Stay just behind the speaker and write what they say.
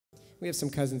we have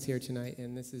some cousins here tonight,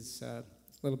 and this is a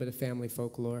little bit of family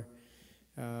folklore.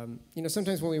 You know,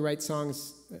 sometimes when we write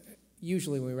songs,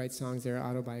 usually when we write songs, they're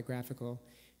autobiographical,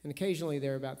 and occasionally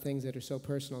they're about things that are so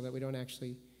personal that we don't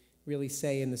actually really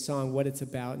say in the song what it's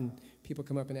about, and people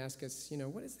come up and ask us, you know,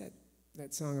 what is that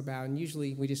song about? And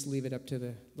usually we just leave it up to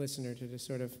the listener to just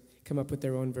sort of come up with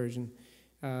their own version.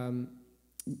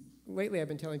 Lately I've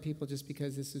been telling people, just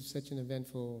because this is such an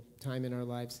eventful time in our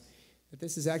lives, that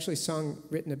this is actually a song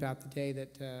written about the day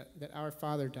that our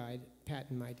father died. Pat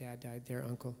and my dad died, their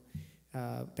uncle,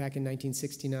 back in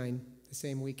 1969, the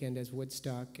same weekend as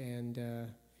Woodstock, and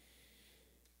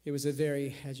it was a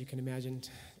very, as you can imagine,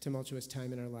 tumultuous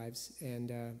time in our lives.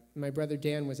 And my brother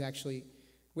Dan was actually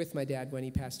with my dad when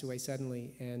he passed away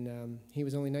suddenly, and he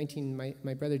was only 19.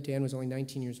 My brother Dan was only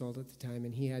 19 years old at the time,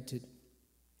 and he had to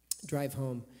drive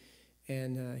home,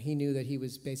 and he knew that he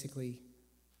was basically,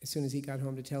 as soon as he got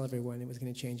home, to tell everyone it was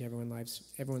going to change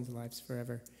everyone's lives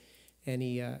forever. And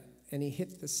he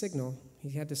hit the signal. He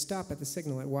had to stop at the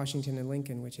signal at Washington and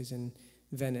Lincoln, which is in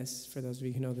Venice, for those of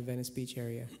you who know the Venice Beach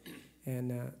area.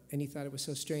 And he thought it was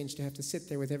so strange to have to sit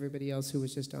there with everybody else who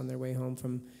was just on their way home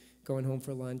from going home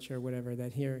for lunch or whatever,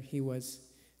 that here he was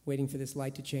waiting for this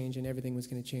light to change, and everything was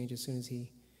going to change as soon as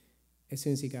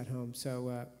he got home.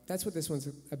 So that's what this one's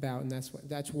about, and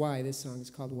that's why this song is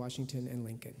called Washington and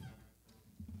Lincoln.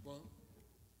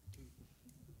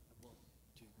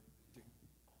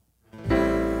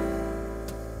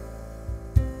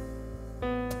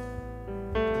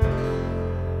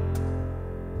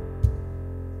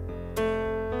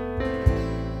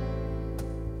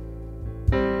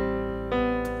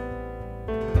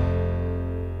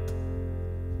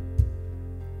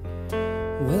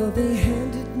 Well, they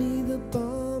handed me the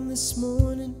bomb this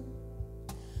morning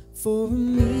for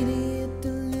immediate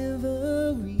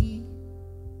delivery.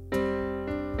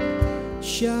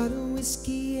 Shot of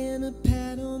whiskey and a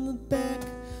pat on the back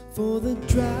for the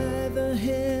drive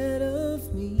ahead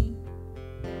of me.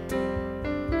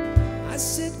 I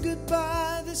said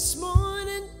goodbye this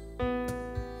morning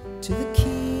to the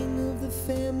king of the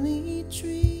family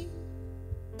tree.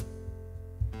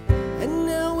 And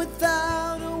now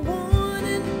without a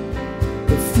warning,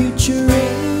 the future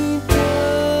ain't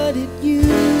what it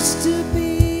used to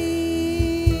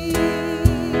be.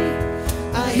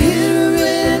 I hit a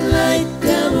red light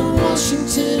down on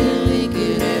Washington and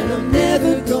Lincoln, and I'm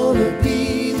never gonna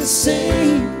be the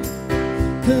same.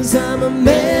 'Cause I'm a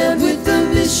man with a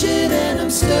mission, and I'm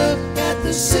stuck at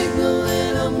the signal,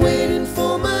 and I'm waiting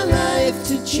for my life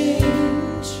to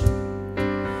change.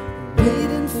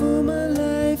 Waiting for my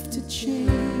life to change.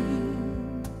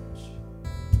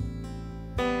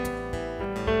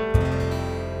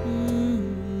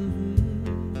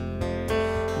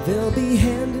 They'll be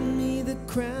handing me the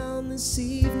crown this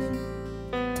evening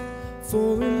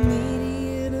for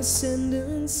immediate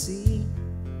ascendancy.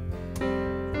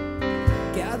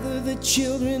 Gather the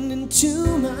children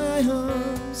into my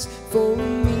arms for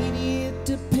immediate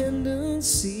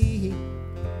dependency.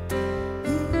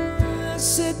 I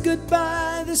said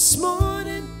goodbye this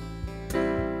morning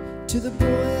to the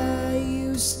boy I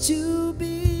used to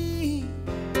be.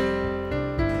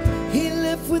 He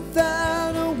left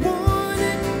without a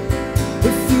warning.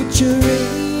 The future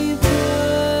ain't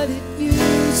what it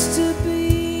used to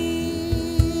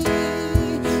be.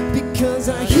 Because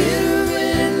I hear a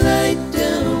red light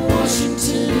down on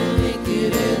Washington and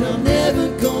Lincoln, and I'm never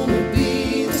gonna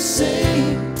be the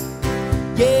same.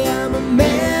 Yeah, I'm a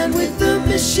man with a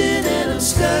mission, and I'm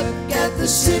stuck at the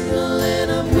signal, and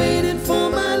I'm waiting for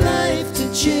my life to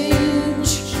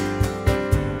change.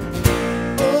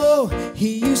 Oh, he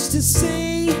used to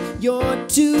say, you're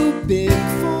too big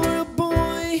for a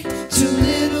boy, too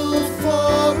little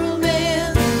for a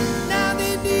man. Now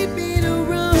they need me to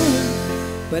run,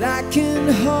 but I can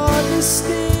hardly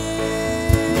stand.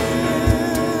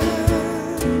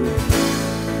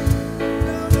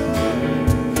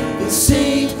 This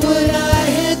ain't what I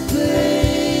had planned.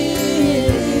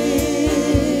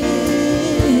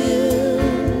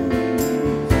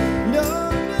 No,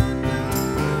 no, no.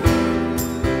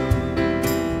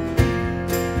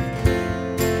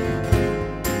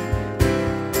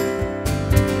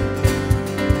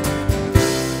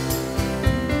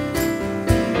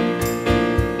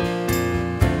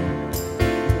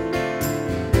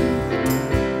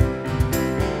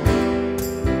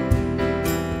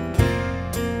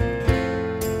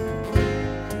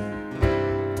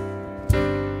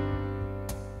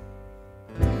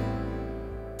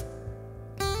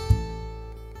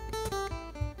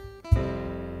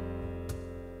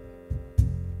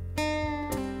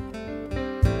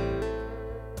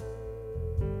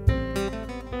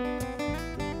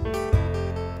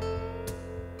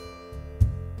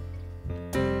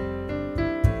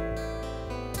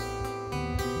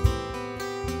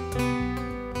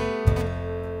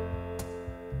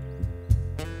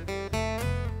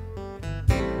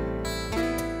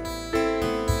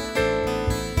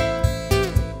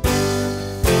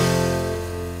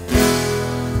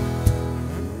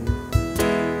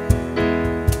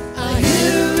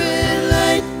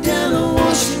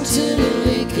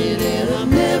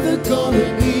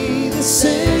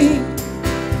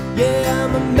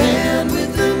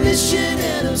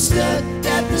 stuck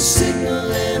at the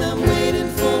signal and I'm waiting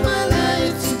for my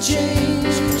life to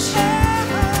change.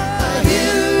 I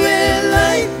hear a red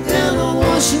light down on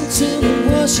Washington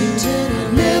and Washington.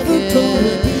 I'm never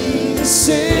gonna be the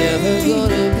same.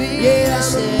 Yeah,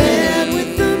 I'm a man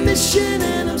with a mission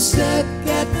and I'm stuck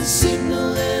at the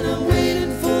signal and I'm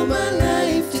waiting for my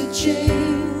life to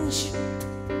change.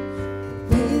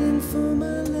 Waiting for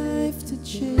my life to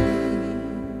change.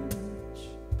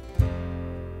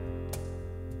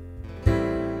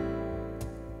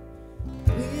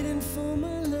 Waiting for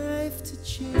my life to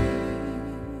change.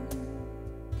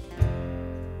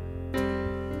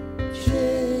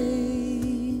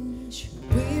 Change.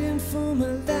 Waiting for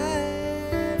my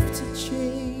life to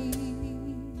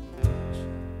change.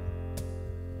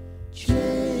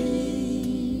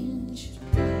 Change.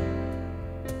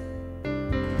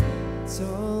 It's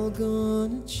all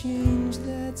gonna change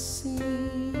that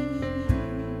scene.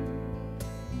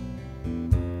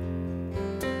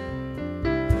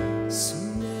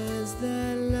 Soon as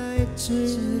that light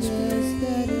turns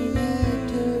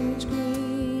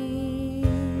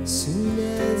green. Soon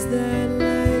as that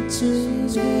light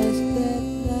turns green.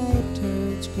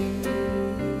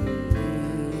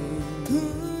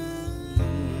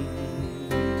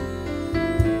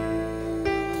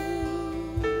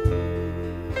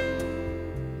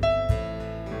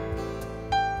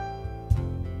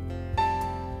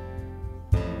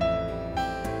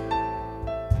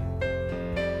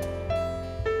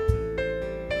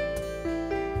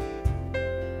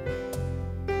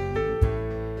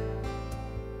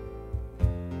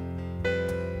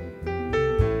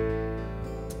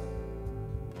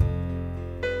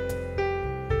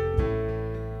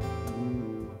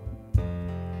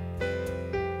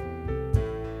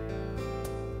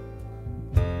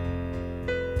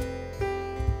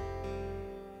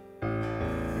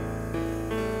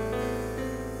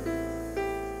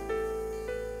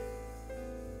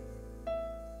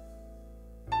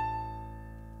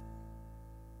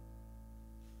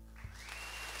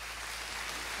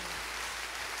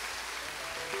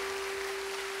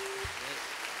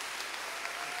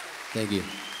 Thank you.